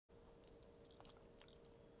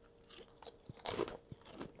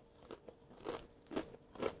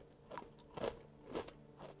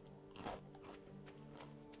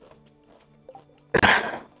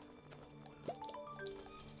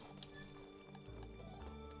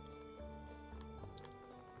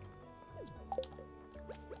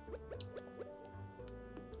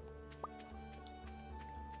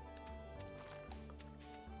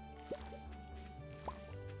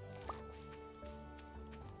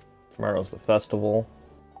Tomorrow's the festival.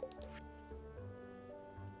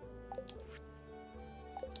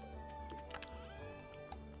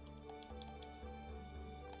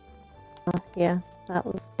 Yes, that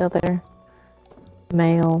was the other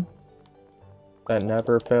mail. That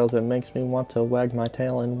never fails. It makes me want to wag my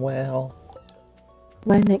tail and wail.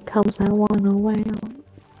 When it comes, I wanna wail.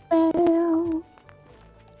 Wail.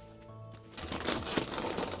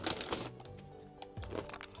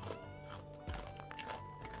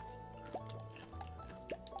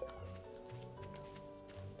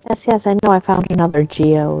 Yes, I know I found another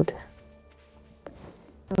geode.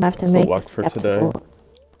 Don't have to What's the make luck a for today? skeptical.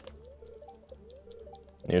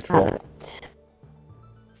 Neutral.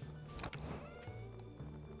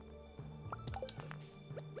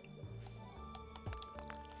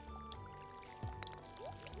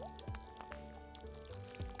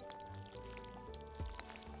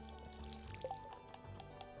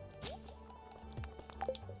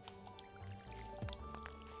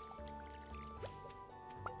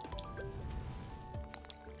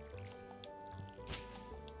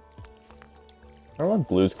 I remember when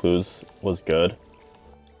Blue's Clues was good.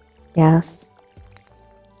 Yes.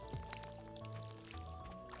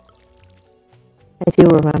 I do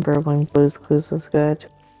remember when Blue's Clues was good.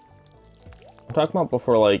 I'm talking about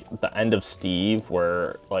before, like, the end of Steve,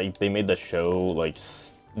 where, like, they made the show, like,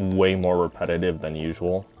 way more repetitive than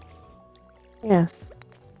usual. Yes.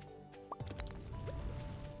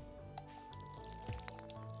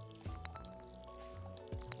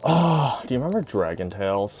 Oh, do you remember Dragon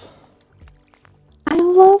Tales? I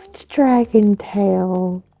loved Dragon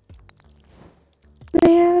Tales.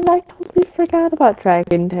 Man, I totally forgot about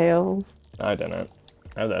Dragon Tales. I didn't.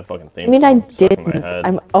 I have that fucking theme I mean, I song stuck in my didn't. head.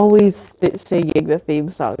 I'm always singing the theme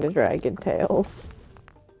song to Dragon Tales.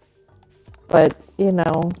 But, you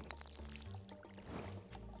know,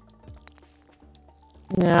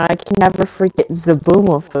 I can never forget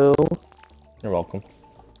Zaboomafoo. You're welcome.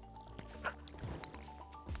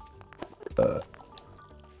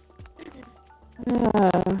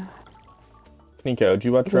 Nico, did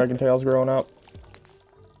you watch Dragon Tales growing up?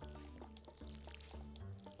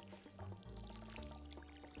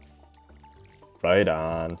 Right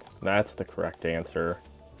on. That's the correct answer.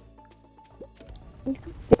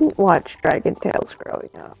 Didn't watch Dragon Tales growing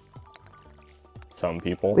up. Some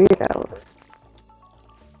people. Weirdos.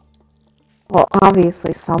 Well,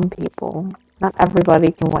 obviously some people. Not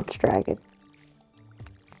everybody can watch Dragon.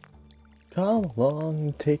 Come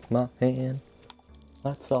along, take my hand.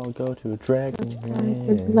 Let's all go to Dragon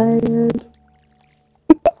Land. Land.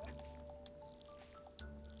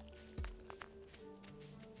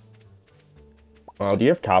 Oh, do you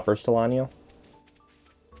have copper still on you?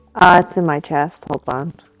 It's in my chest. Hold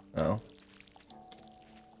on. Oh.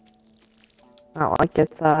 Not like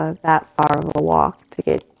it's that far of a walk to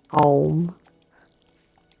get home.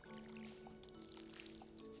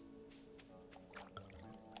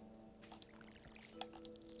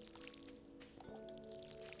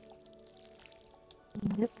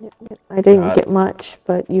 Yep. I didn't get much,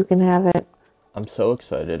 but you can have it. I'm so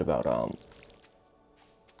excited about,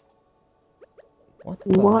 what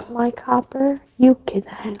the... You want my copper? You can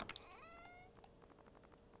have it.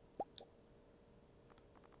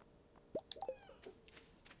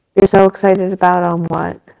 You're so excited about,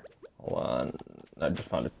 what? Hold on. I just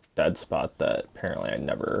found a dead spot that apparently I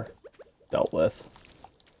never dealt with.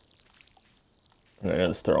 And it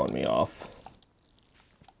is throwing me off.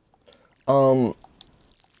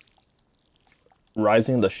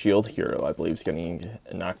 Rising of the Shield Hero, I believe, is getting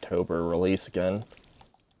an October release again.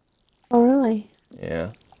 Oh, really?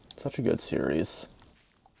 Yeah. Such a good series.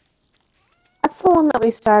 That's the one that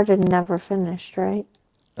we started and never finished, right?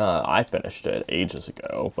 I finished it ages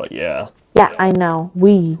ago, but yeah. Yeah, I know.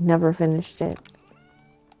 We never finished it.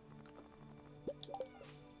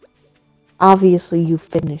 Obviously, you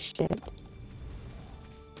finished it.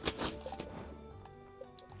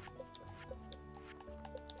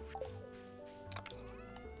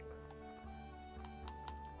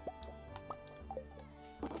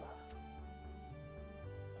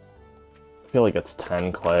 I feel like it's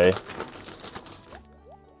 10 clay.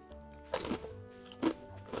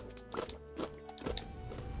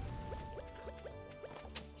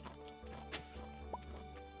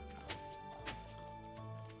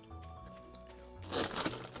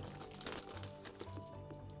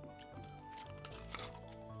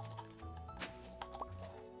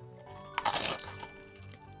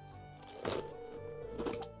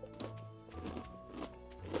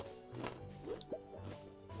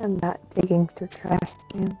 I'm not digging through trash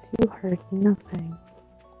cans. You heard nothing.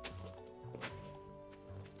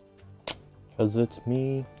 'Cause it's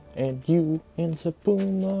me. And you and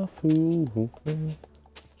Sabuma Fu.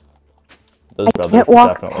 Those I brothers can't were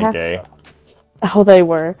walk definitely past. gay. Oh, they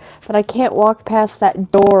were. But I can't walk past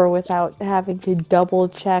that door without having to double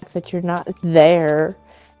check that you're not there.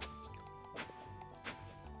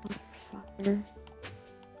 Motherfucker.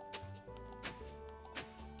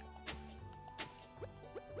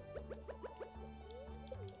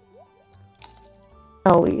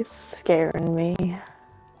 Oh, he's scaring me.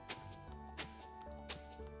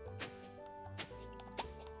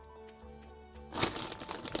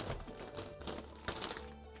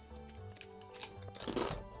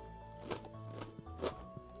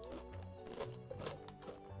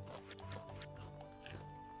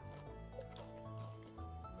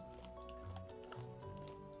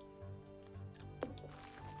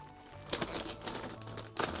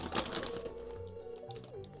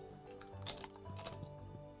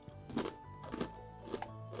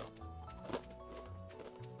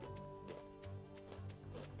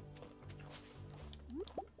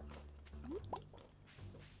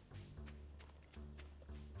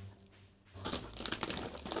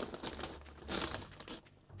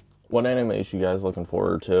 What animes you guys looking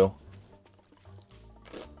forward to?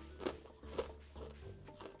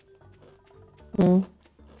 I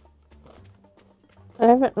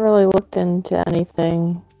haven't really looked into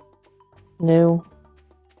anything new.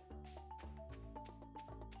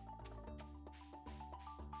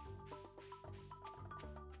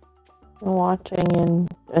 I'm watching and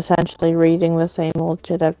essentially reading the same old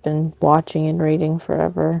shit I've been watching and reading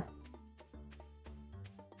forever.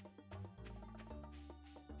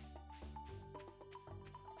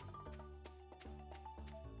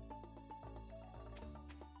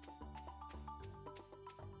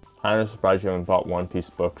 I'm surprised you haven't bought One Piece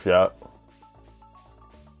books yet.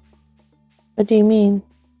 What do you mean?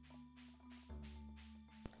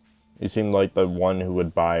 You seem like the one who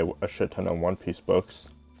would buy a shit ton of One Piece books.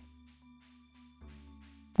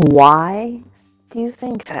 Why do you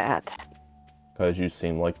think that? Because you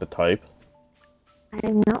seem like the type. I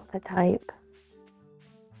am not the type.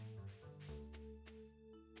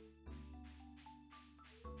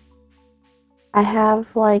 I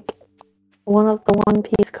have like one of the One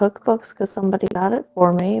Piece cookbooks because somebody got it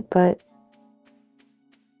for me, but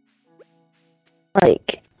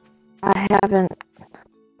like I haven't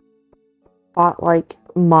bought like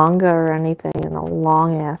manga or anything in a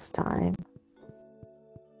long ass time.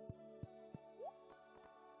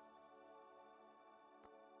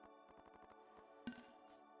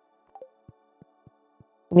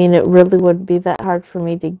 I mean, it really would be that hard for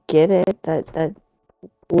me to get it. That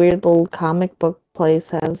weird little comic book place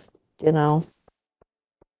has, you know,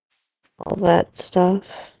 all that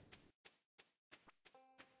stuff.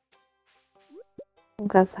 I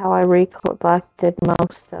think that's how I recollected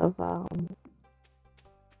most of um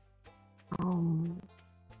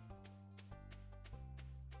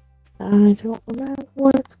I don't remember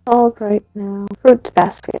what it's called right now. Fruits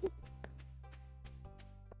Basket.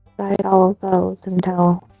 I had all of those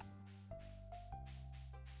until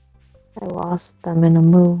I lost them in a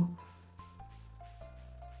move.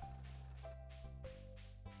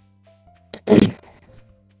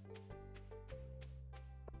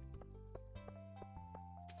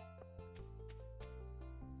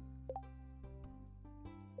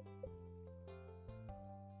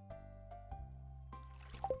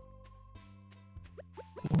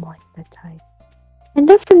 Seem like the type. I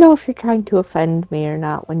never know if you're trying to offend me or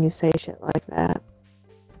not when you say shit like that.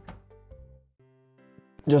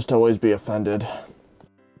 Just always be offended.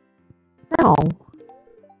 No.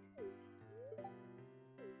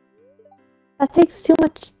 That takes too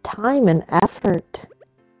much time and effort.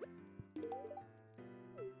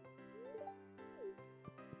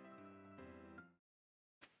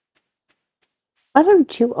 Why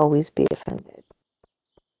don't you always be offended?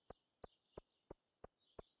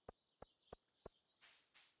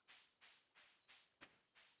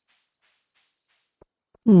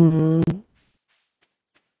 Hmm.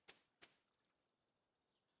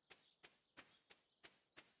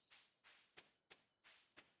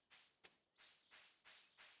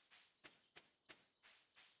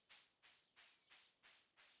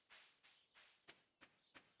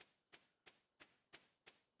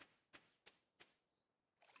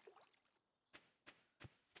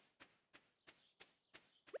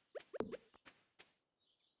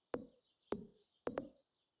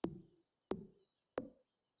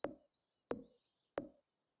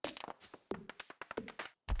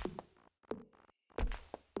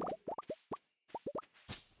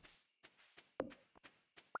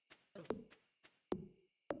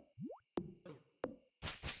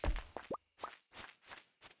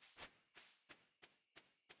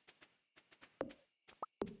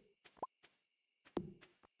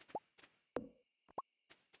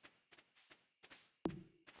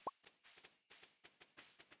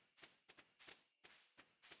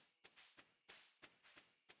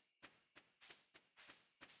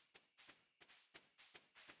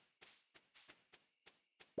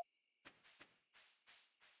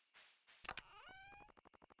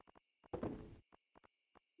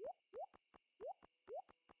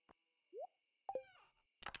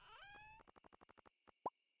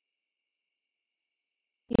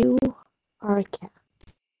 are a cat.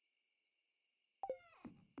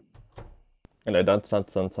 And I dance,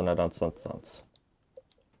 dance, dance, and I dance, dance, dance.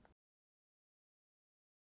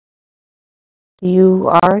 You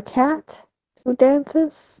are a cat who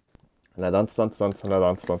dances? And I dance, dance, dance, and I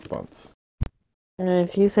dance, dance, dance.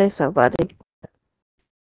 If you say so, buddy.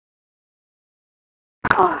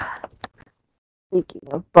 Ah, speaking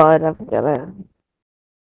of Bud, I'm gonna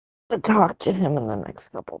talk to him in the next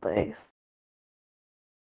couple days.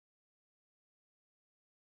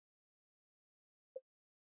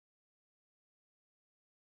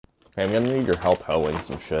 Okay, I'm gonna need your help hoeing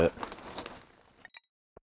some shit.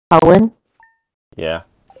 Owen, Yeah.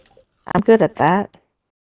 I'm good at that.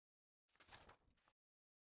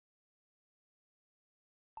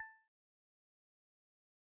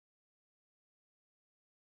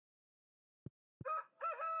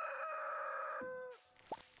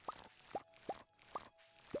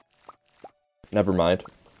 Never mind.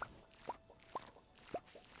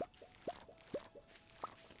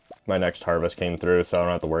 My next harvest came through, so I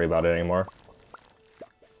don't have to worry about it anymore.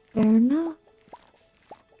 Fair enough.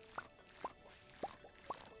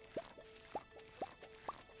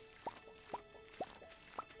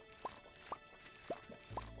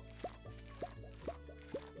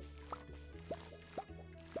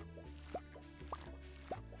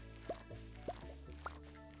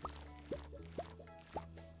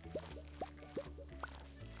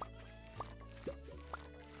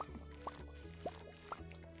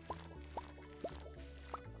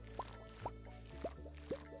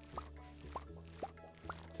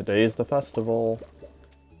 Today's the festival.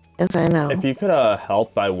 Yes, I know. If you could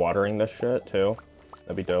help by watering this shit too,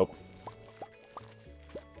 that'd be dope.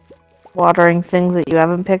 Watering things that you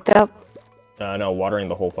haven't picked up? No, watering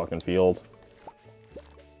the whole fucking field.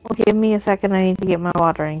 Well, give me a second. I need to get my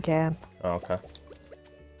watering can. Oh, okay.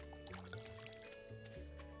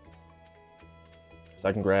 So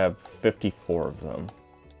I can grab 54 of them.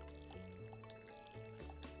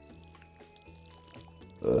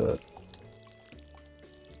 Ugh.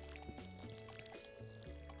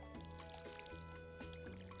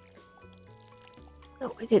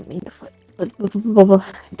 No, I didn't mean to foot. I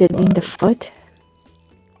didn't mean to foot.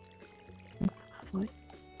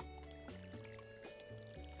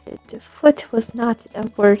 The foot was not a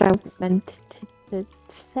word I meant to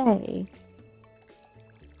say.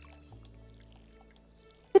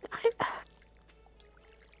 But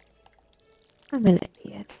I'm an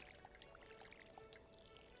idiot.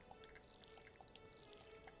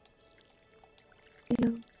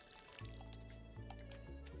 You.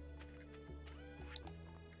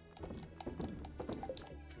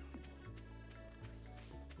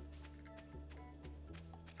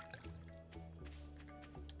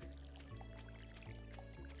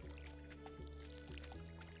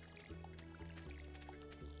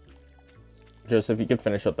 Just if you could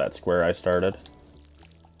finish up that square I started.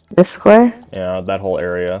 This square? Yeah, that whole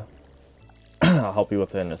area. I'll help you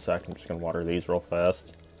with it in a sec. I'm just gonna water these real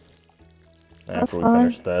fast. And after we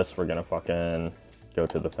finish this, we're gonna fucking go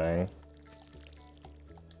to the thing.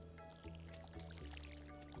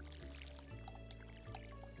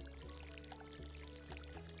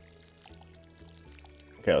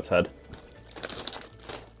 Okay, let's head.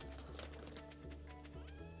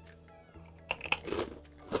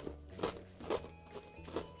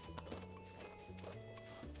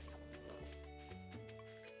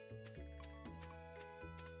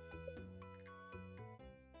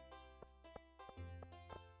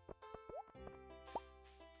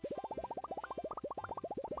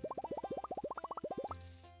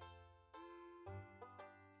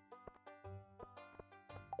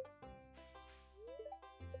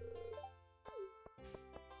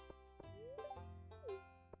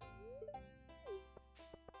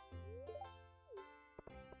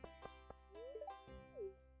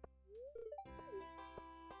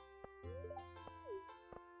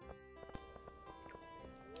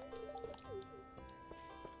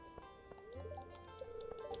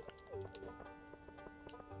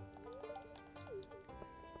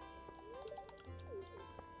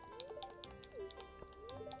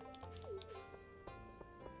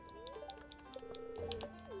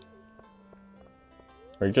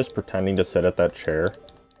 Are you just pretending to sit at that chair?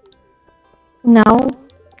 No.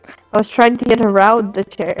 I was trying to get around the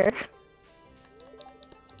chair.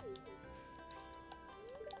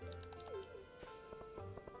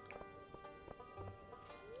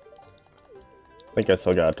 I think I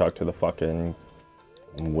still gotta talk to the fucking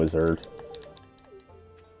wizard.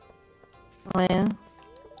 Oh yeah.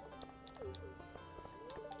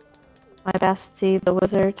 My bestie, the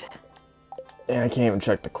wizard. Yeah, I can't even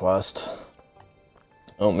check the quest.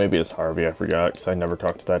 Oh, maybe it's Harvey, I forgot, because I never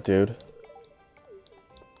talked to that dude.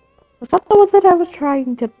 Was that the one that I was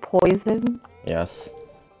trying to poison? Yes.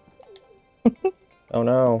 Oh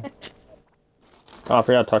no. Oh, I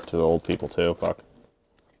forgot to talk to the old people too, fuck.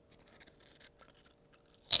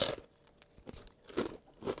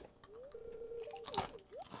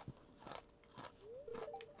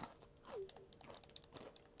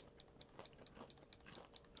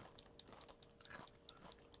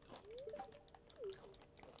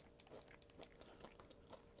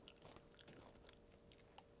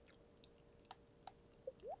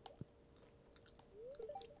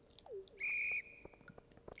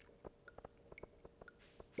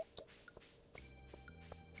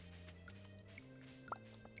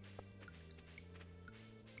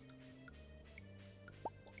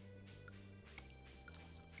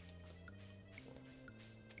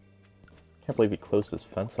 Can't believe he closed his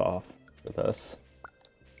fence off for this.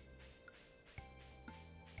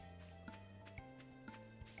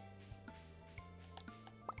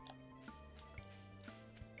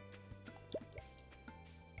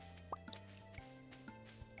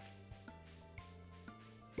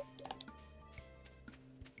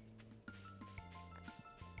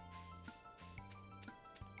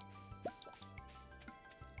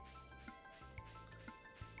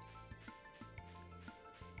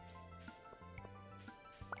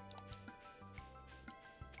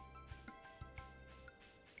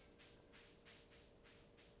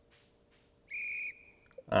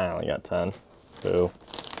 I only got 10. Boo.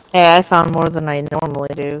 Hey, I found more than I normally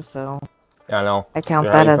do, so Yeah, I know. I count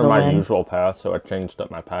You're that heading as for a my win. usual path, so I changed up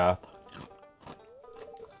my path.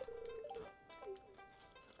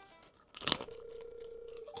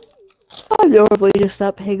 I normally just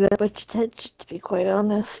not paying that much attention, to be quite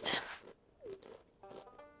honest.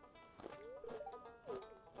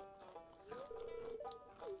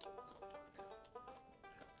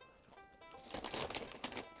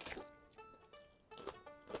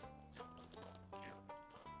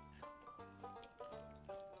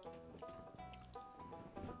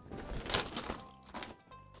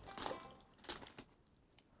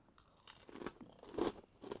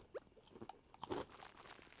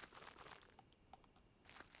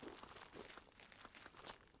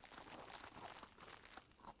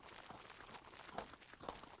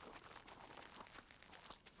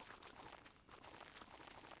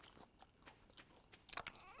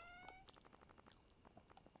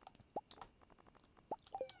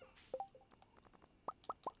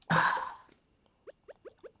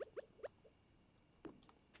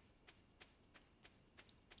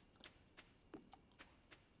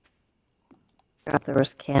 Forgot there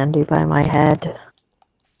was candy by my head.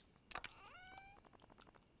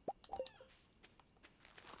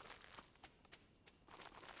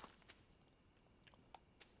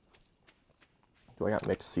 Do I got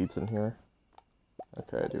mixed seeds in here?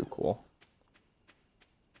 Okay, I do. Cool.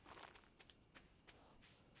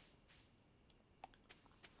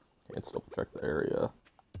 Let's double check the area.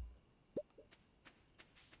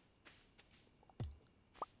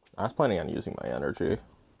 I was planning on using my energy.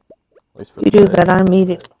 At least for You the do day. that, I'm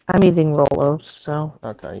eating Rolos, so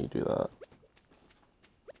Okay, you do that.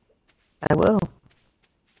 I will.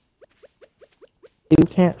 You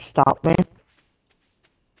can't stop me.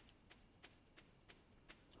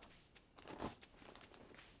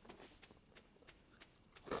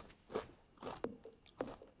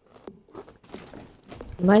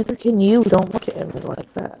 Neither can you. Don't look at me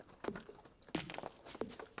like that.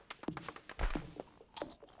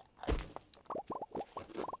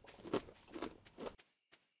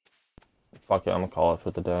 Fuck it, I'm gonna call it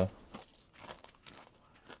for the day.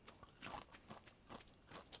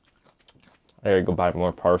 I gotta go buy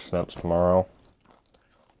more parsnips tomorrow.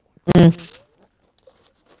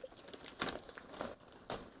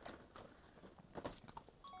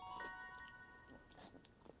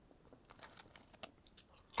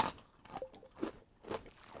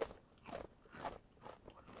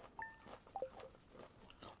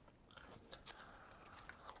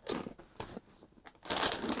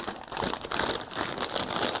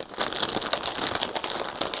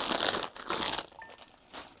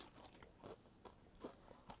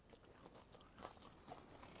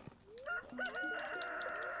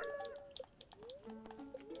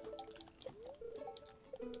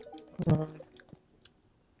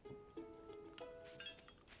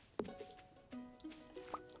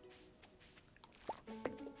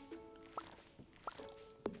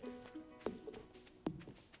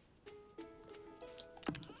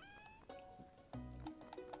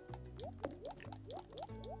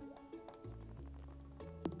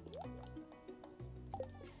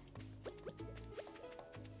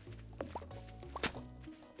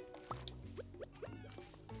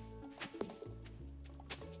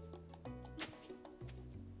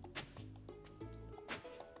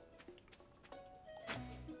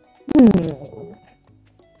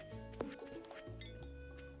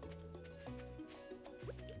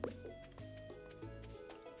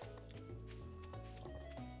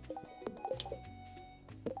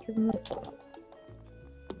 in this.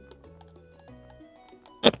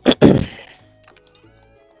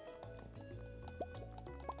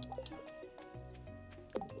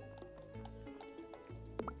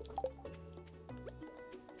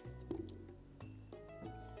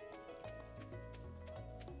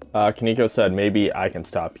 Kaneko said maybe I can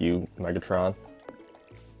stop you, Megatron.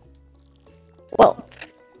 Well,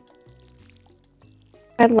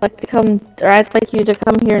 I'd like you to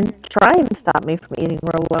come here and try and stop me from eating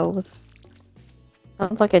Rolos.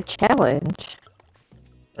 Sounds like a challenge.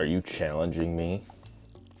 Are you challenging me?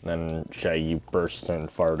 Then Shaggy bursts in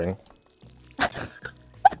farting.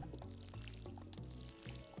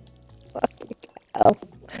 Fucking hell.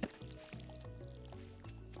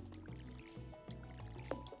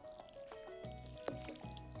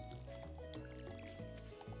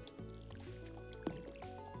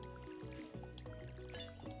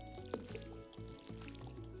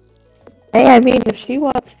 Hey, I mean, if she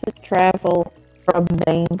wants to travel from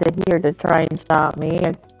Maine to here to try and stop me,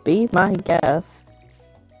 be my guest.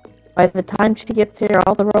 By the time she gets here,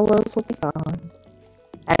 all the Rolos will be gone.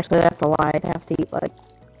 Actually, that's a lie. I'd have to eat like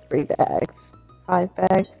 3 bags, 5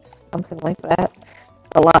 bags, something like that.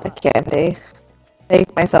 A lot of candy.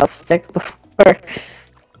 Make myself sick before.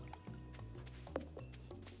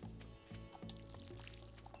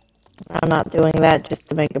 I'm not doing that just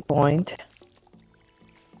to make a point.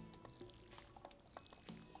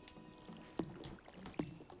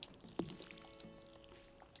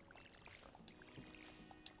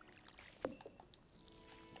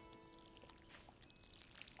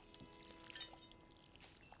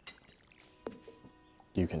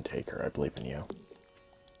 You can take her, I believe in you.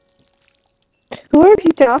 Who are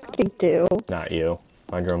you talking to? Not you.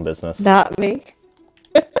 Mind your own business. Not me.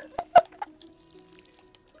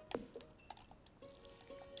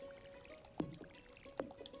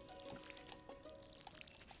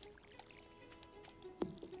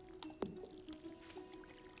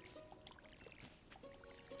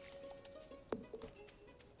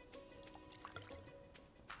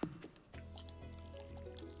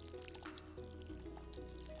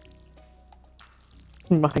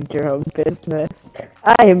 Mind your own business.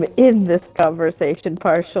 I am in this conversation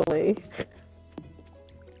partially.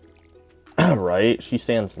 Right? She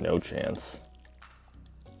stands no chance.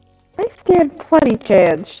 I stand plenty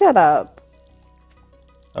chance. Shut up.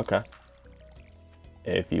 Okay.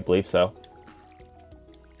 If you believe so.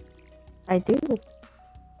 I do.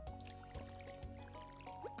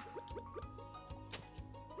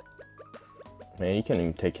 Man, you can't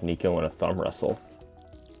even take Kaneko in a thumb wrestle.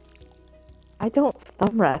 I don't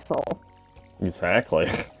thumb wrestle. Exactly.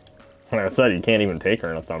 Like I said, you can't even take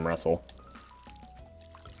her in a thumb wrestle.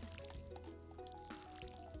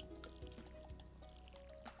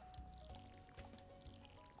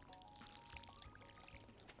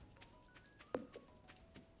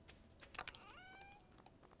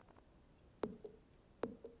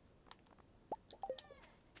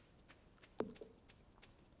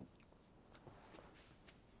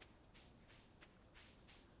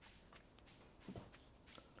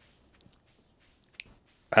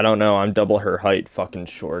 I don't know, I'm double her height, fucking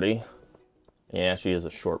shorty. Yeah, she is a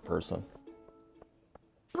short person.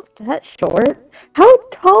 Not that short. How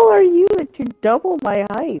tall are you that you double my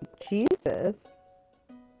height? Jesus.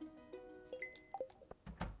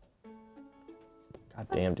 God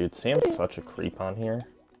damn, dude, Sam's such a creep on here.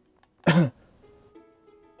 Oh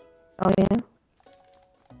yeah?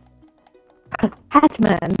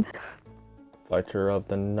 Hatman! Fighter of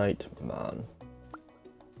the night, man.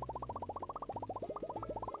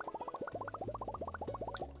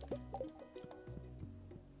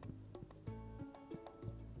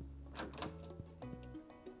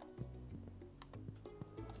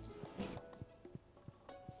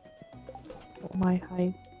 Oh my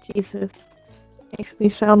height. Jesus. Makes me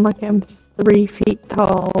sound like I'm 3 feet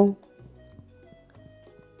tall.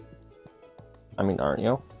 I mean, aren't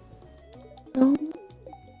you? No.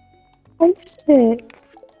 I'm 6.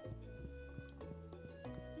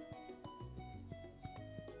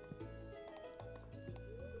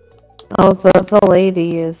 Oh, the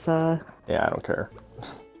lady is, Yeah, I don't care.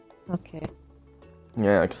 okay.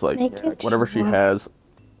 Yeah, because, like, whatever she has,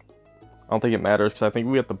 I don't think it matters, because I think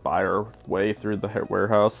we have to buy our way through the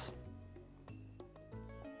warehouse.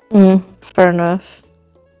 Fair enough.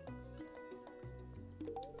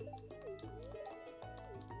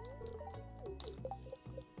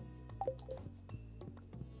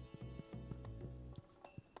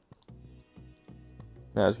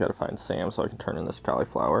 Yeah, I just gotta find Sam so I can turn in this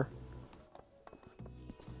cauliflower.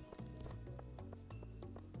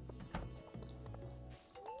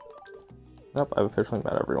 Nope, I've officially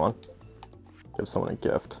met everyone. give someone a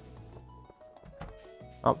gift.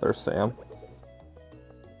 Oh, there's Sam.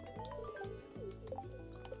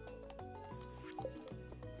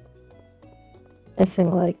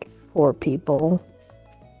 Missing like 4 people.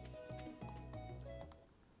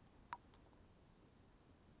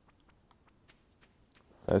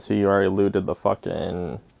 I see you already looted the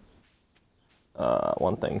fucking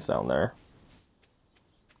one things down there.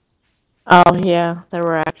 Oh yeah, there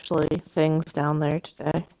were actually things down there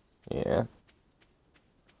today. Yeah.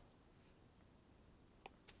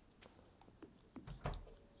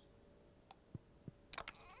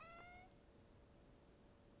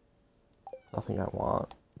 Nothing I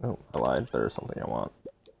want. No, I lied. There's something I want.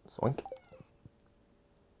 Swink.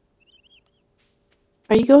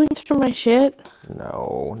 Are you going through my shit?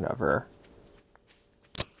 No, never.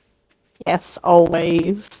 Yes,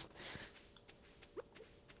 always.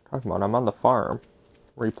 Talk about, I'm on the farm,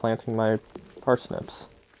 replanting my parsnips.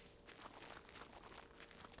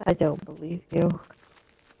 I don't believe you.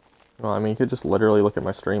 Well, I mean, you could just literally look at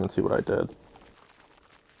my stream and see what I did.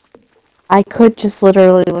 I could just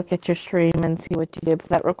literally look at your stream and see what you did, but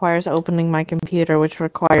that requires opening my computer, which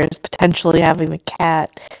requires potentially having the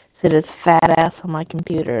cat sit its fat ass on my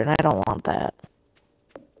computer, and I don't want that.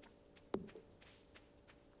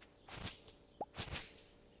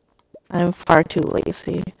 I'm far too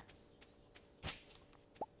lazy.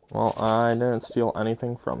 Well, I didn't steal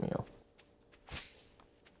anything from you.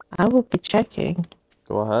 I will be checking.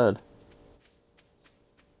 Go ahead.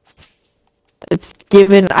 It's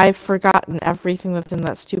given I've forgotten everything that's in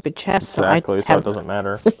that stupid chest, Exactly, so it doesn't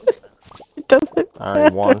matter. It doesn't I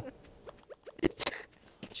already won.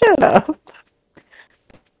 Shut up.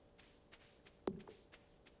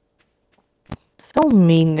 So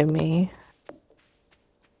mean to me.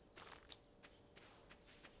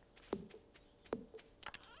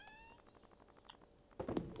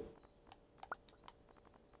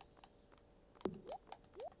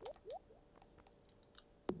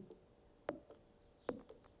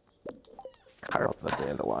 Carl the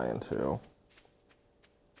dandelion, too.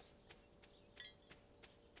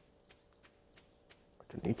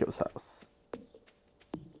 To Nico's house.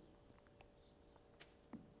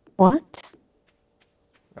 What?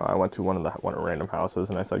 Oh, I went to one of random houses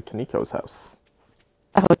and I said, Kaniko's house.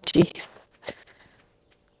 Oh, jeez.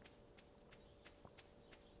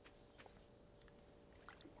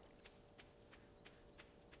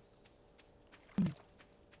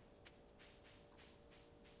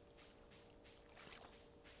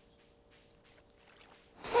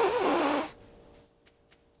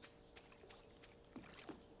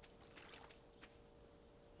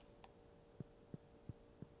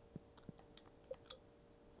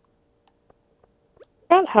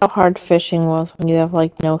 Forgot how hard fishing was when you have,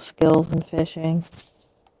 like, no skills in fishing.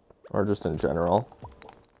 Or just in general.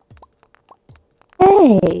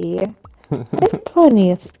 Hey! I have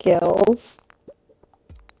plenty of skills.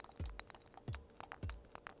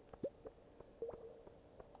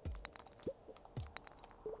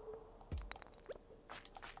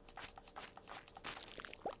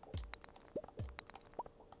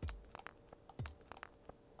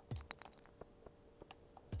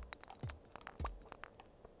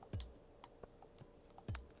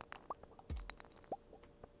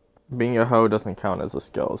 Being a hoe doesn't count as a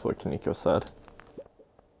skill, is what Kaniko said.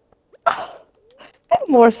 I have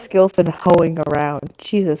more skills than hoeing around.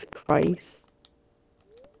 Jesus Christ.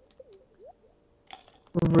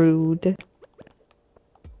 Rude.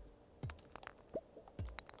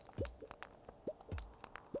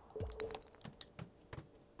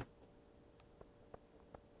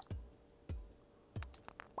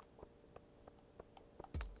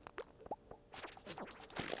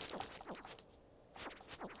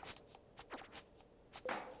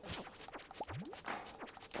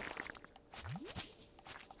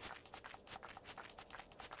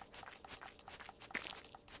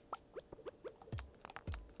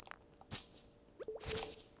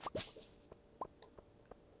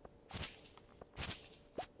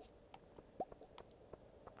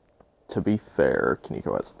 To be fair,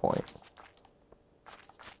 Kaniko has a point.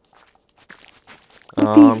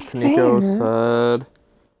 Kaniko said,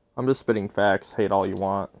 I'm just spitting facts, hate all you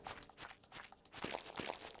want.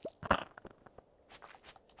 I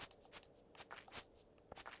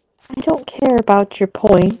don't care about your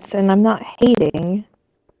points, and I'm not hating.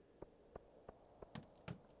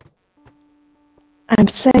 I'm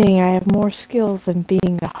saying I have more skills than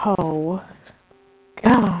being a hoe.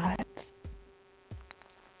 God.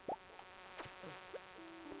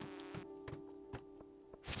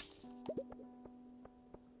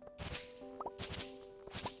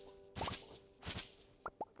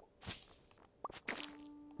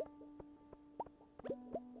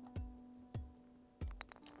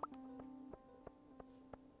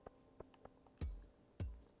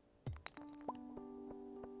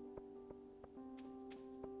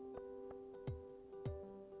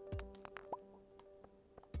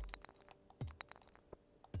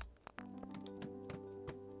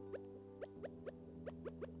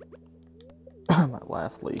 that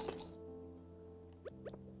last leak.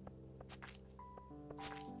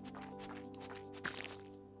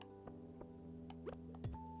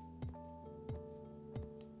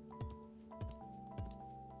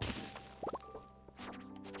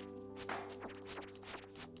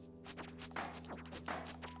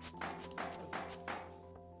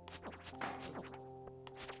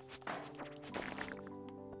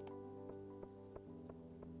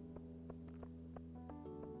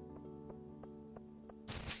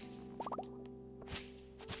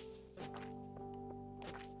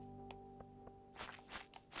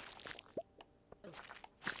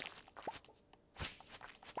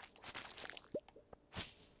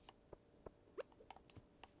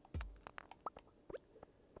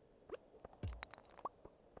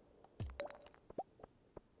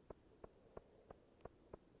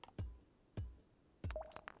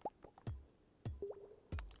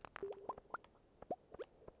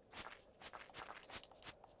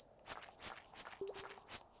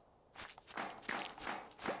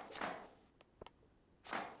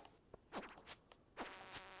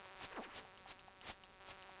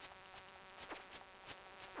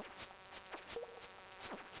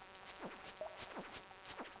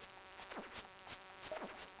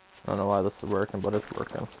 I don't know why this is working, but it's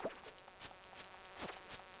working.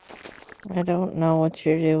 I don't know what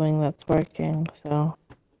you're doing that's working, so...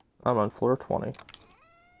 I'm on floor 20.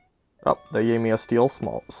 Oh, they gave me a steel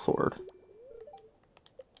small sword.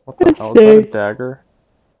 What the hell? Is that a dagger?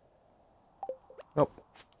 Nope.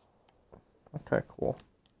 Okay, cool.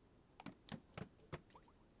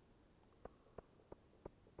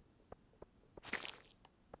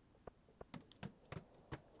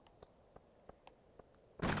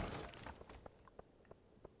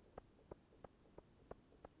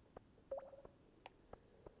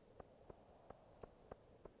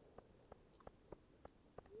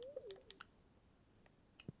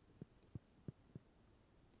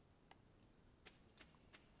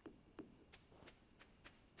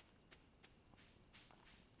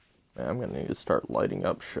 Man, I'm gonna need to start lighting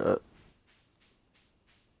up shit.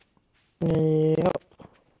 Yep.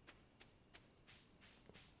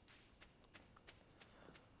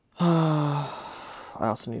 I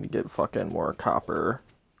also need to get fucking more copper.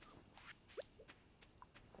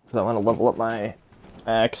 Because I want to level up my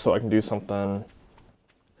axe so I can do something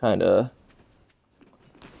kinda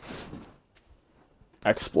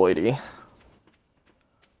exploity.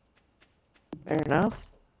 Fair enough.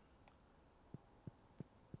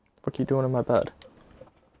 What are you doing in my bed?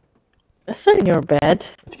 It's not your bed.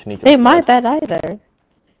 It's Kaniko's It ain't my bed. bed either.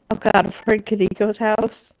 Oh god, I've heard Kaniko's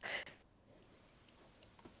house.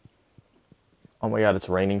 Oh my god, it's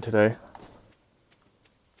raining today.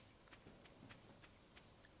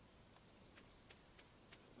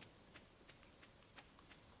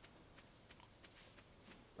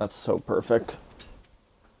 That's so perfect.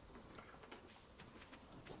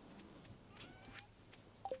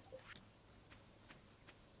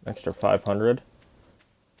 Extra 500.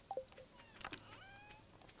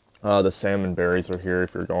 The salmon berries are here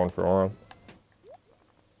if you're going for them.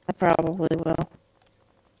 I probably will.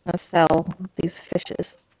 I'll sell these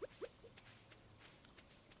fishes.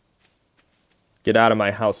 Get out of my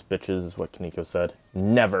house, bitches, is what Kaniko said.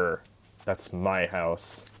 Never. That's my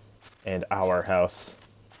house. And our house.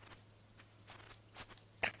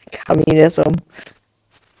 Communism.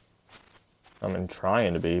 I mean,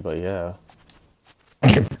 trying to be, but yeah.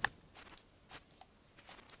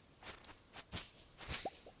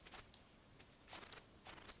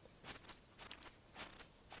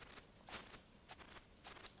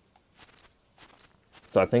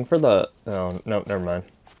 So I think for the... Oh, no, never mind.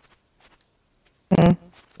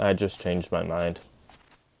 I just changed my mind.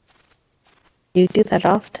 You do that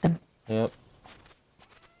often. Yep.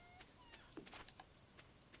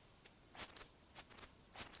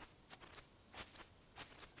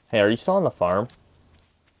 Hey, are you still on the farm?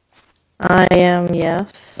 I am,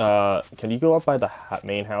 yes. Can you go up by the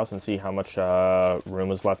main house and see how much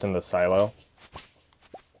room is left in the silo?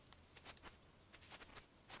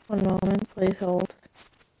 One moment, please hold.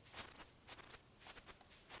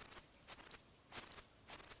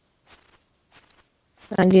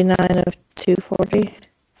 $99 of $240.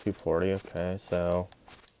 240, okay, so...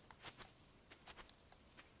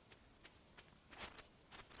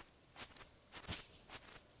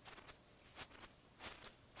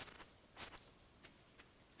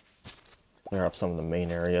 Clear up some of the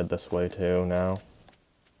main area this way too now.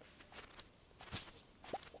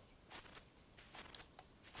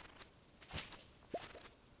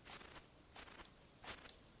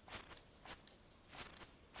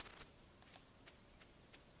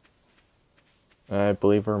 I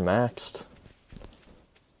believe we're maxed.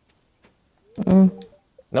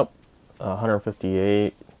 Nope.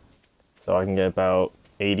 158. So I can get about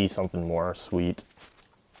 80 something more. Sweet.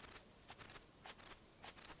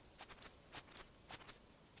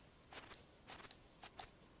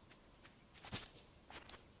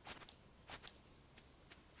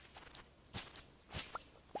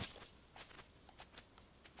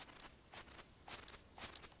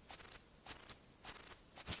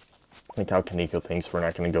 Think how Kaneko thinks we're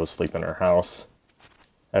not going to go sleep in our house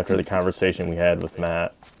after the conversation we had with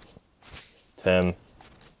Matt. Tim.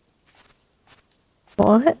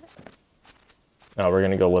 What? Oh, we're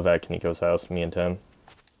going to go live at Kaneko's house, me and Tim.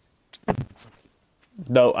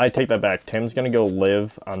 No, I take that back. Tim's going to go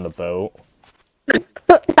live on the boat.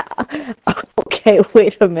 Okay,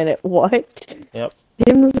 wait a minute. What? Yep.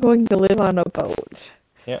 Tim's going to live on a boat.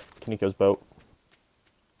 Yep, Kaneko's boat.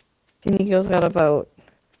 Kaneko's got a boat.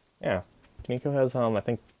 Yeah. Kaneko has, I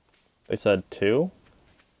think they said 2?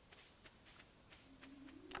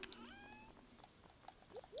 I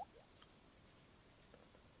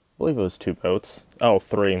believe it was 2 boats. Oh,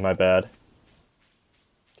 3, my bad.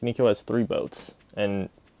 Kaneko has 3 boats. And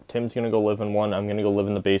Tim's gonna go live in one, I'm gonna go live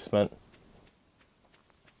in the basement.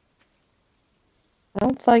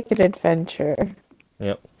 Sounds like an adventure.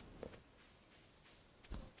 Yep.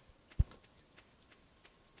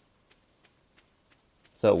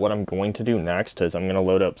 So what I'm going to do next is I'm going to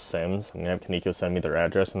load up Sims. I'm going to have Kaneko send me their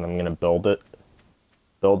address, and then I'm going to build it.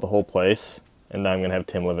 Build the whole place. And then I'm going to have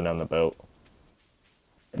Tim living on the boat.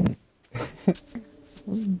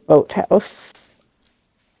 Boathouse.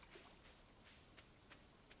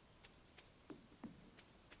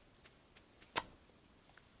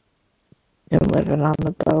 Him living on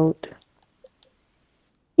the boat.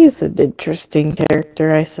 He's an interesting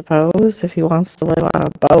character, I suppose, if he wants to live on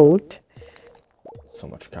a boat. So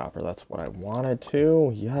much copper, that's what I wanted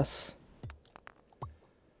to. Yes.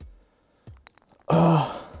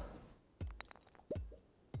 Ugh.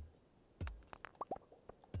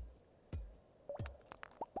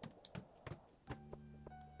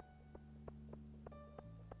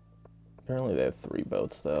 Apparently they have 3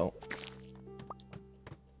 boats, though.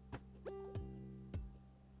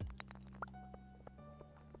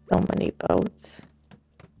 So many boats.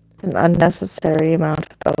 An unnecessary amount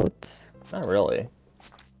of boats. Not really.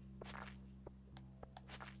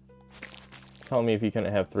 Tell me if you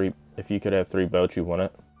couldn't have 3. If you could have 3 boats, you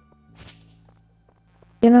wouldn't.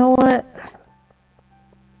 You know what?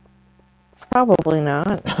 Probably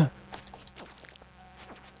not.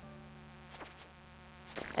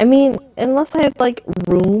 I mean, unless I had, like,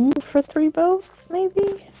 room for 3 boats,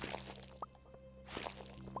 maybe?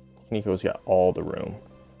 Kaneko's got all the room.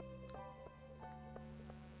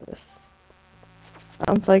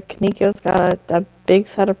 Sounds like Kaneko's got a big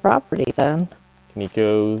set of property, then.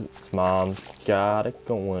 Kaneko's mom's got it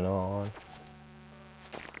going on.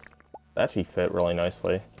 That actually fit really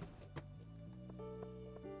nicely.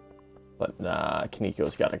 But nah,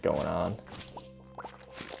 Kaneko's got it going on.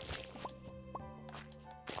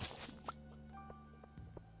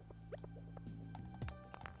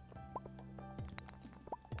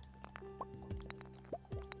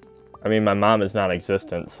 I mean, my mom is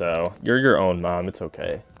non-existent, so you're your own mom. It's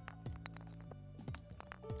okay.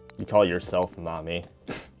 You call yourself mommy.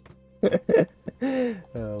 Oh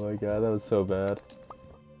my god, that was so bad.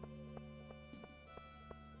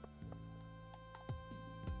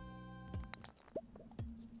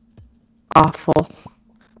 Awful.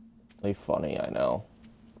 Really funny, I know.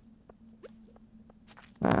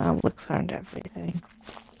 Looks aren't everything.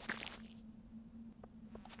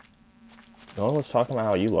 No one was talking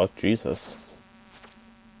about how you look, Jesus.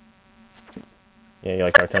 Yeah, you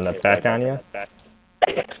like how I turned that back on you?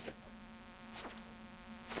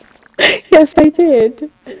 Yes, I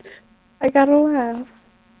did. I gotta laugh.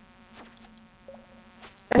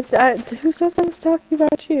 Who says I was talking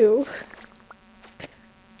about you?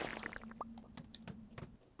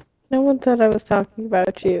 No one said I was talking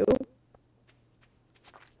about you.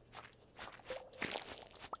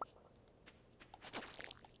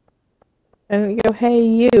 And you go, hey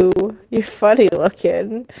you, you're funny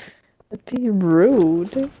looking. That'd be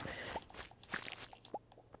rude.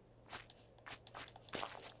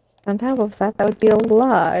 On top of that, that would be a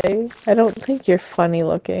lie. I don't think you're funny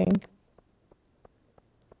looking.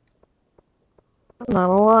 I'm not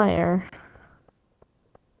a liar.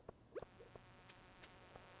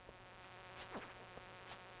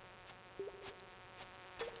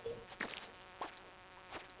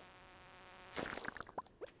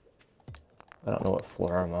 I don't know what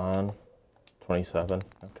floor I'm on. 27?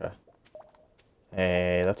 Okay.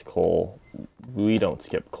 Hey, that's coal. We don't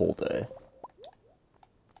skip coal day.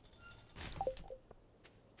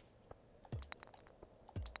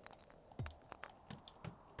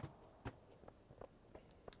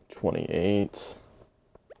 28.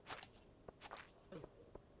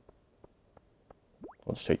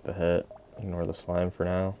 Let's take the hit. Ignore the slime for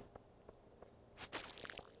now.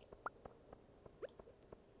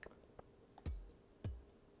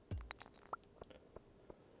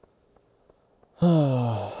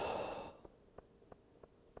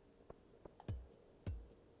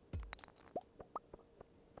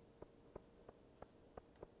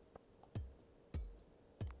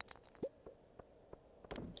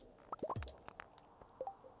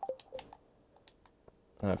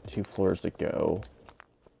 I have 2 floors to go.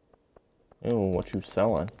 Ew, what you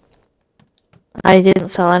selling? I didn't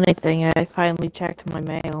sell anything. I finally checked my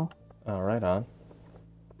mail. Oh, right on.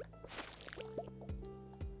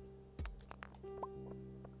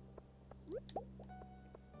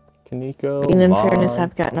 Kaneko, In fairness,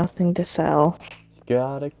 I've got nothing to sell. He's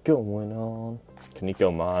got it going on.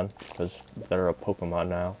 Kaneko Mon, because they're a Pokemon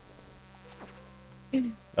now.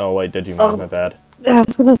 Oh wait, Digimon, my bad. I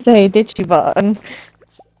was gonna say Digimon.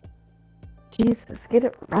 Jesus, get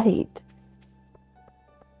it right.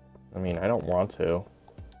 I mean, I don't want to.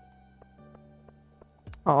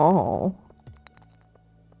 Oh.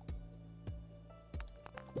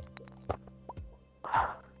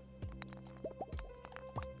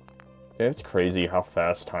 It's crazy how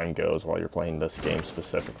fast time goes while you're playing this game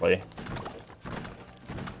specifically.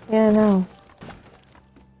 Yeah, I know.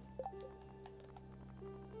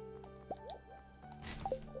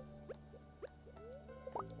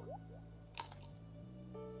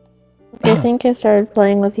 I think I started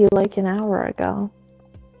playing with you like an hour ago.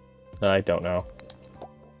 I don't know.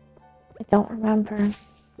 I don't remember.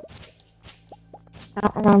 I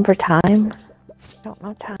don't remember time. I don't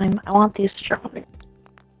know time. I want these strawberries.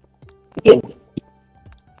 You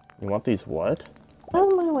want these what? Oh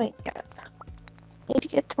my wait, guys. I need to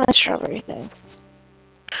get to my strawberry thing.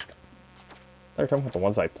 They're talking about the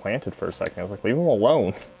ones I planted for a second. I was like, leave them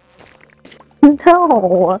alone.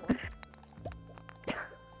 No!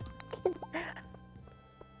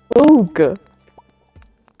 Oog!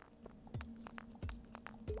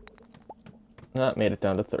 That made it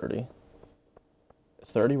down to 30. Is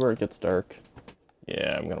 30 where it gets dark? Yeah,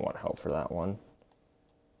 I'm gonna want help for that one.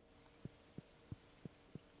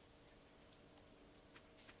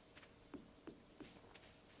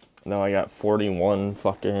 No, I got 41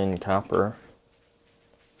 fucking copper.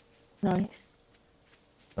 Nice.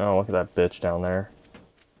 Oh, look at that bitch down there.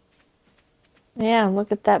 Yeah,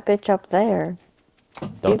 look at that bitch up there.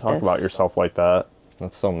 Don't talk about yourself like that.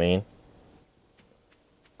 That's so mean.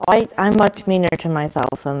 I'm much meaner to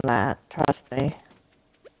myself than that, trust me.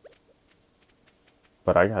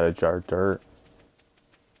 But I got a jar of dirt.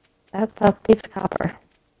 That's a piece of copper.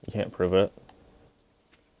 You can't prove it.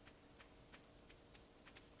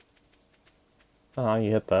 Oh,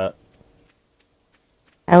 you hit that.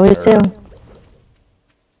 I always do.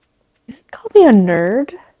 You call me a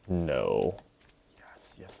nerd? No.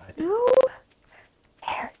 Yes, I did. No.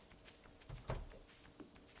 There.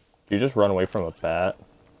 Did you just run away from a bat?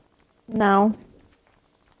 No.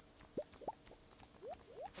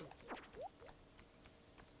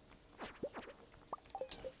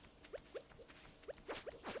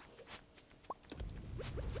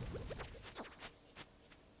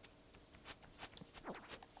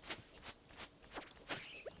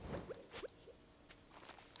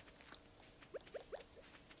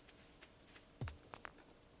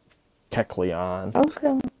 Kecleon. I was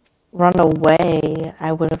gonna run away.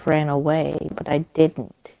 I would have ran away, but I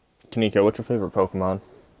didn't. Kaneko, what's your favorite Pokemon?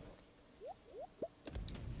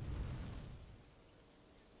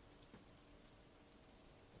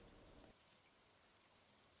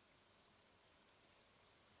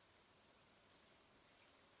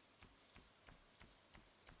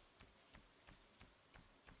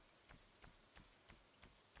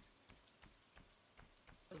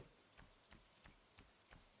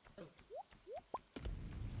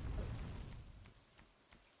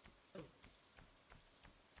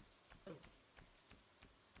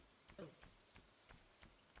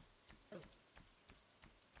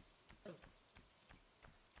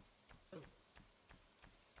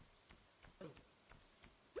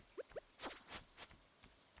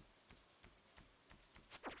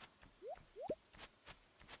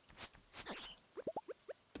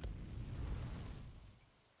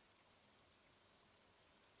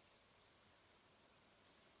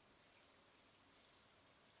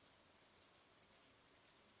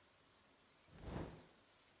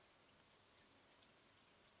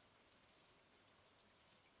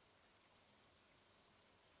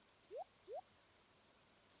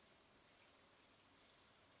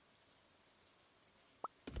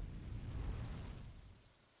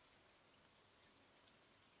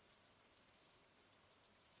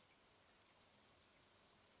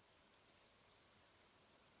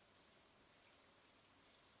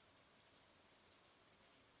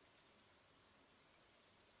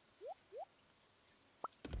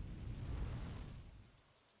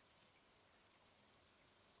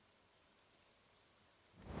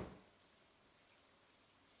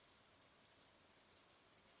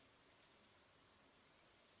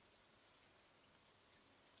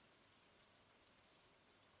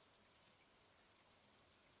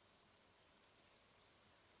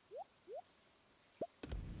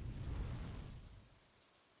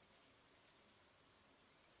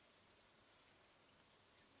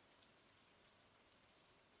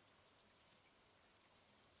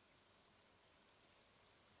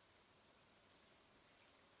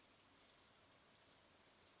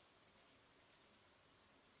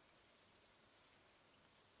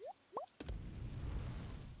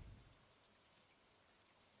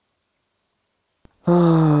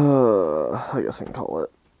 I guess I can call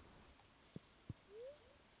it.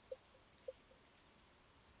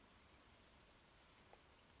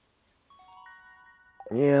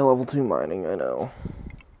 Yeah, level 2 mining, I know.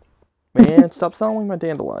 Man, stop selling my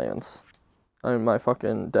dandelions. I mean, my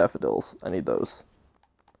fucking daffodils. I need those.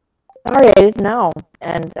 Sorry, I didn't know.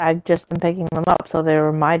 And I've just been picking them up, so they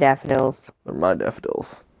were my daffodils. They're my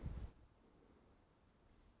daffodils.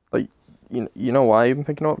 Like, you know why I've been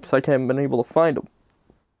picking them up? Because I haven't been able to find them.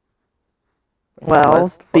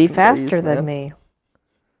 Well, be faster than me.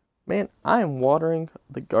 Man, I am watering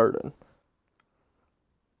the garden.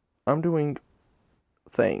 I'm doing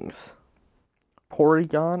things.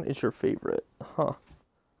 Porygon is your favorite. Huh.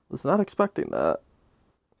 Was not expecting that.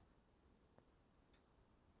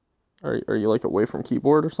 Are you like away from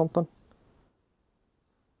keyboard or something?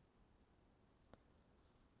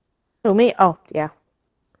 Who, me? Oh, yeah.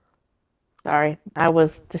 Sorry, I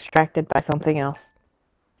was distracted by something else.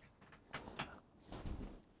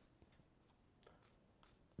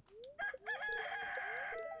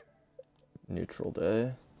 Neutral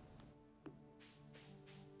day.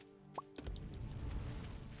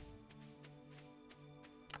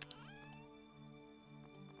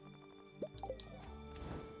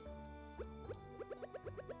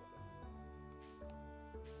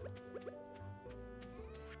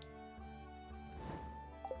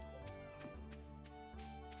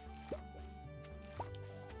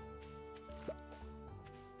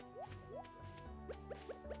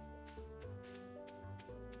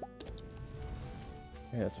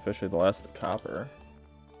 Yeah, it's officially the last of copper.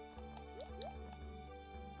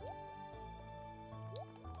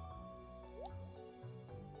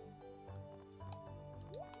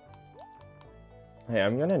 Hey,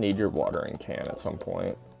 I'm gonna need your watering can at some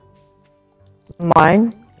point.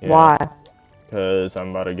 Mine? Yeah, why? Because I'm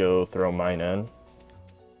about to go throw mine in.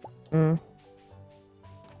 Mm.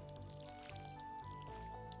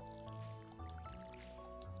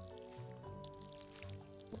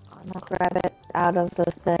 I'm gonna grab it out of the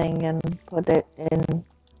thing and put it in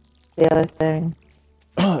the other thing.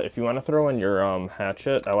 If you want to throw in your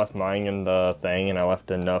hatchet, I left mine in the thing, and I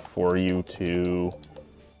left enough for you to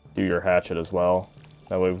do your hatchet as well.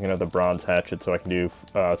 That way we can have the bronze hatchet, so I can do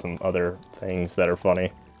some other things that are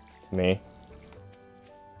funny to me.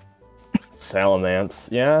 Salamence,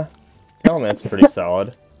 yeah, Salamence is pretty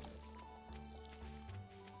solid.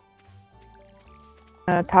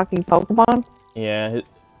 Talking Pokemon? Yeah,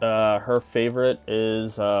 her favorite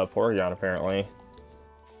is Porygon, apparently.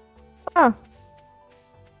 Huh.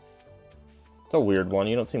 It's a weird one.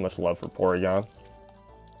 You don't see much love for Porygon.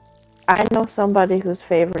 I know somebody whose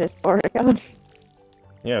favorite is Porygon.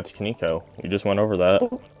 Yeah, it's Kaneko. We just went over that.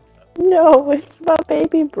 No, it's my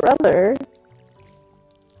baby brother.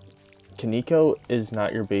 Kaneko is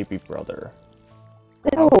not your baby brother.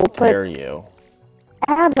 No, How dare but you?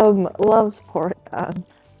 Adam loves Porygon.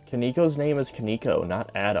 Kaneko's name is Kaneko,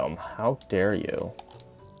 not Adam. How dare you?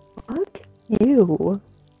 Fuck you.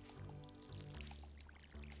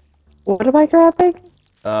 What am I grabbing?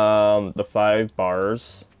 The 5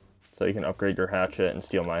 bars, so you can upgrade your hatchet and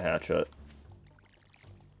steal my hatchet.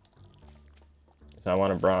 So I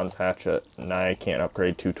want a bronze hatchet, and I can't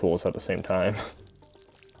upgrade 2 tools at the same time.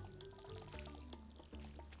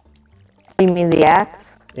 You mean the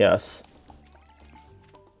axe? Yes.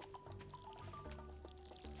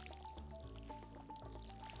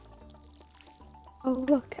 Oh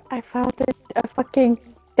look, I found a fucking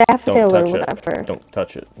daffodil or whatever. Don't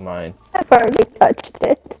touch it. Mine. I've already touched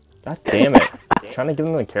it. God damn it. I'm trying to give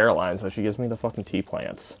them to Caroline so she gives me the fucking tea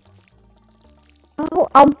plants. Oh,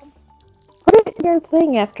 I'll put it in your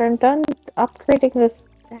thing after I'm done upgrading this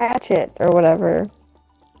hatchet or whatever.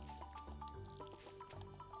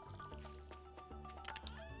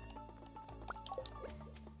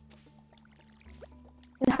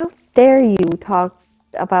 And how dare you talk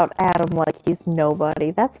about Adam like he's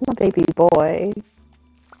nobody? That's my baby boy.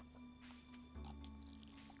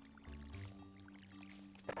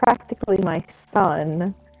 Practically my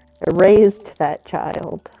son. I raised that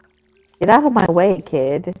child. Get out of my way,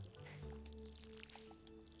 kid.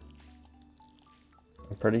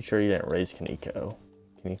 I'm pretty sure you didn't raise Kaneko.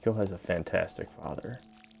 Kaneko has a fantastic father.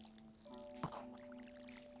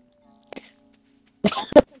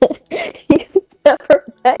 You never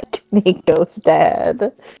met Nico's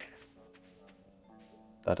dad.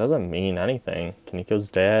 That doesn't mean anything. Kaneko's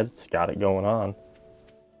dad's got it going on.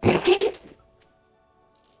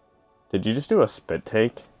 Did you just do a spit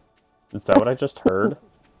take? Is that what I just heard?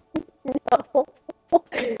 No.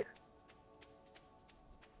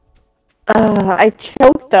 I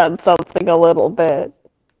choked on something a little bit.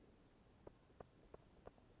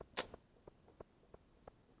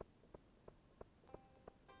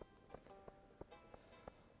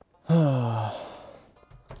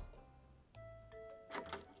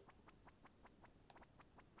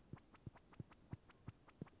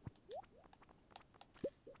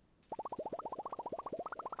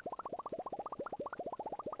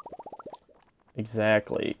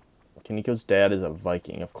 Exactly. Kaniko's dad is a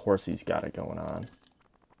Viking. Of course he's got it going on.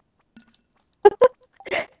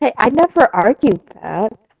 Hey, I never argued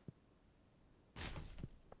that.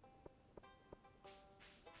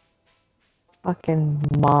 Fucking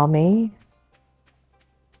mommy.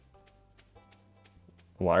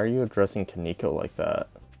 Why are you addressing Kaniko like that?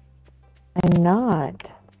 I'm not.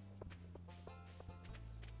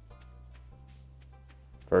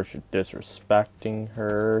 First you're disrespecting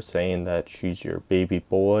her, saying that she's your baby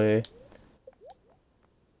boy.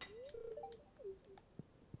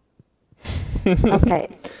 Okay,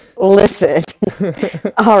 listen.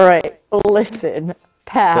 Alright, listen,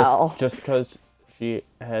 pal. Just because she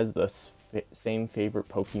has the same favorite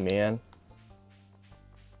Pokemon?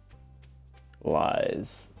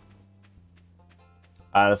 Lies.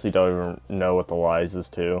 I honestly don't even know what the lies is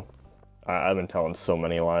to. I've been telling so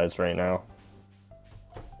many lies right now.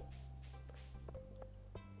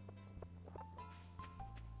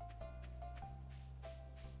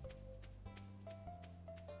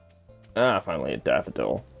 Ah, finally a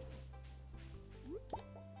daffodil.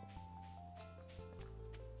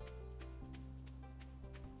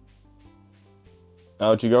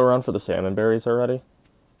 Oh, did you go around for the salmon berries already?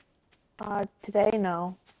 Today,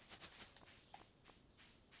 no.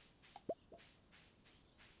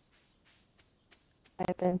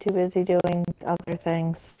 I've been too busy doing other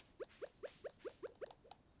things.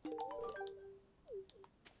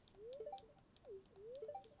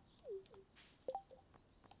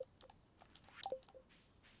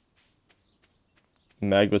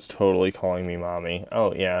 Meg was totally calling me mommy.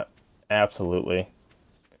 Oh, yeah. Absolutely.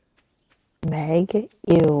 Meg?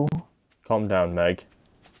 Ew. Calm down, Meg.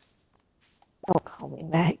 Don't call me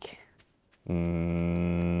Meg.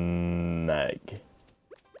 Meg.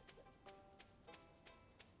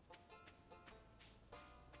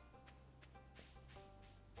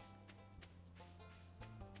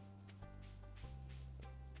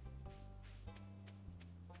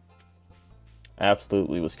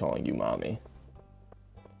 Absolutely was calling you mommy.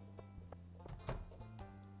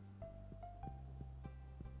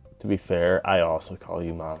 To be fair, I also call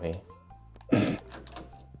you mommy.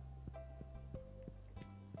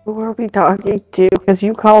 Who are we talking to? Because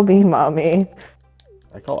you call me mommy.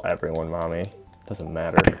 I call everyone mommy. Doesn't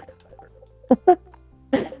matter.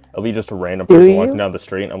 I'll be just a random Do person you? walking down the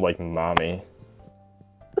street and I'm like, mommy.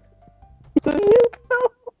 Do you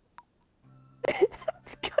though?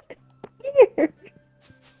 That's kind of weird.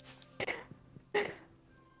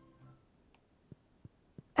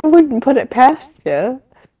 I wouldn't put it past you.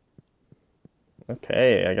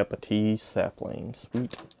 Okay, I got the tea sapling.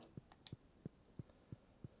 Sweet.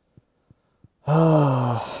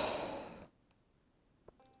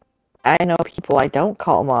 I know people I don't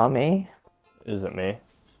call mommy. Is it me?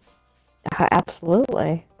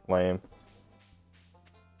 Absolutely. Lame.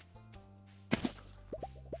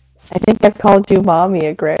 I think I've called you mommy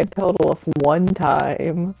a grand total of one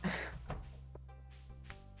time.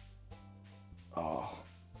 Oh.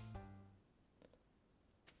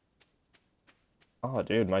 Oh,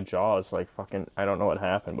 dude, my jaw is like fucking. I don't know what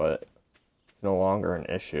happened, but it's no longer an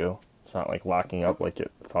issue. It's not like locking up like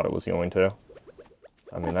it thought it was going to.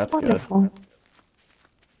 I mean, that's wonderful. Good.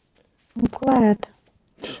 I'm glad.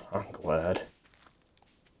 I'm glad.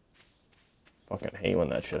 Fucking hate when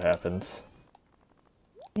that shit happens.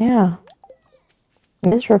 Yeah.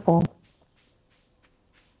 Miserable.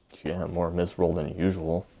 Yeah, more miserable than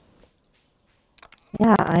usual.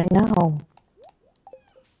 Yeah, I know.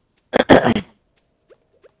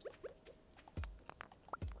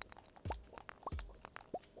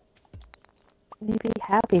 Me be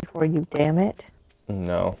happy for you, damn it.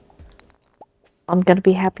 No. I'm gonna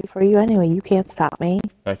be happy for you anyway. You can't stop me.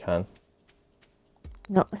 I can.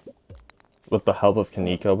 No. With the help of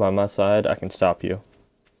Kaniko by my side, I can stop you.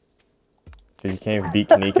 Because you can't even beat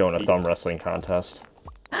Kaniko in a thumb wrestling contest.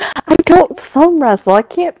 I don't thumb wrestle. I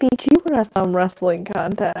can't beat you in a thumb wrestling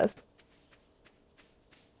contest.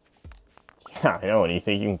 Yeah, I know, and you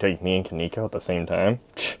think you can take me and Kaniko at the same time?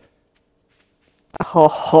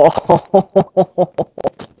 Oh.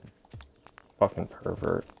 Fucking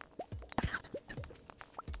pervert.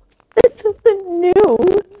 This isn't new.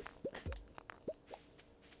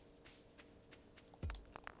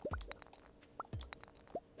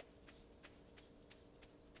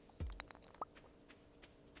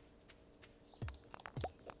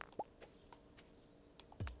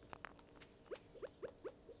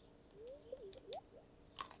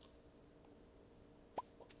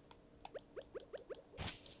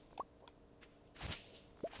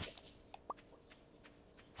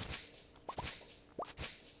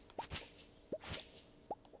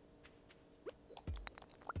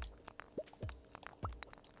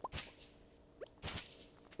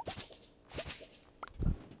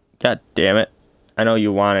 God damn it. I know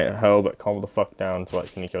you want it, ho, but calm the fuck down is what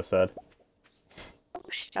Kaneko said. Oh,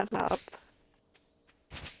 shut up.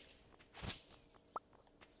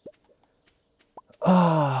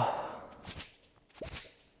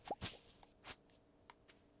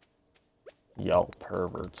 Y'all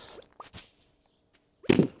perverts.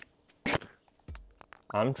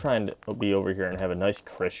 I'm trying to be over here and have a nice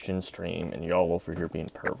Christian stream, and y'all over here being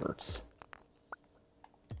perverts.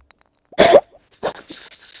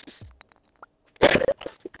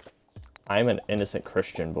 I'm an innocent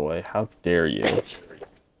Christian boy. How dare you?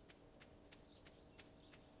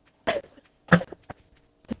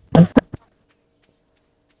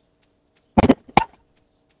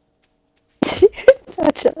 You're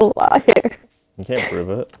such a liar. You can't prove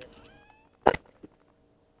it.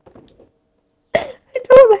 I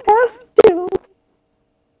don't have to.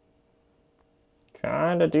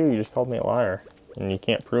 Kinda do. You just called me a liar, and you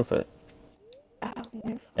can't prove it. Oh,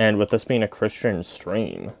 And with this being a Christian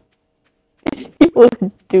stream, people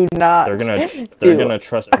do not. they're gonna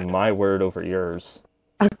trust my word over yours.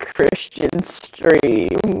 A Christian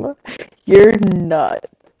stream. You're nuts.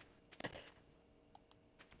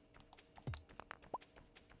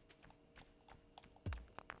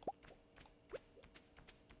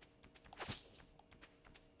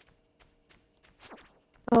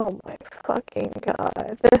 Oh my fucking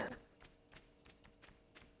god.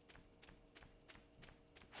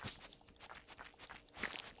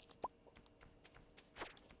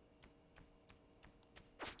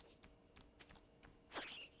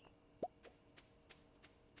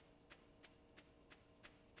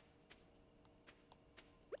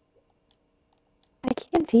 I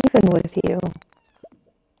can't even with you.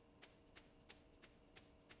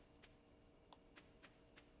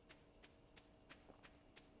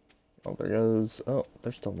 Oh, there goes. Oh,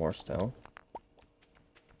 there's still more stone.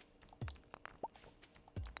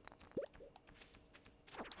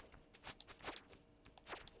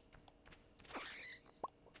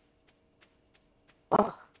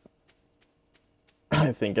 Oh.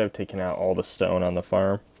 I think I've taken out all the stone on the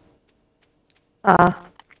farm.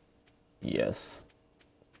 Yes.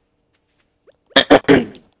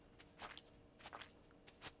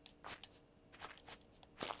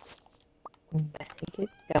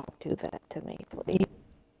 Don't do that to me, please.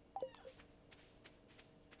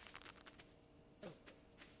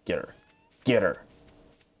 Get her. Get her.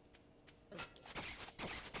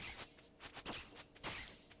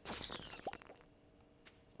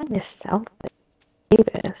 I'm just selfish.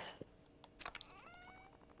 Davis.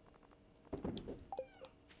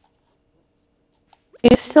 You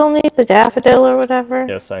still need the daffodil or whatever?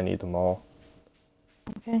 Yes, I need them all.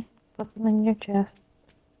 Okay, put them in your chest.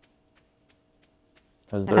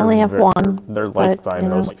 Because I only have one. They're liked by you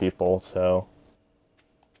know. most people, so.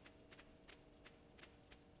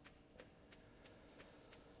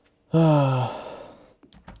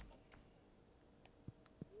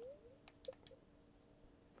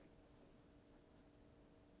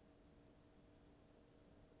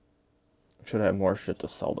 Should have more shit to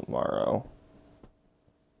sell tomorrow.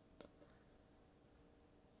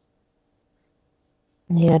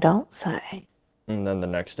 You don't say. And then the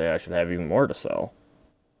next day I should have even more to sell.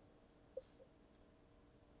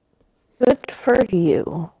 Good for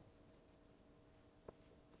you.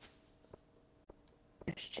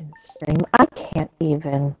 Christian stream. I can't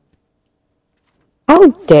even. How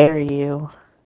dare you?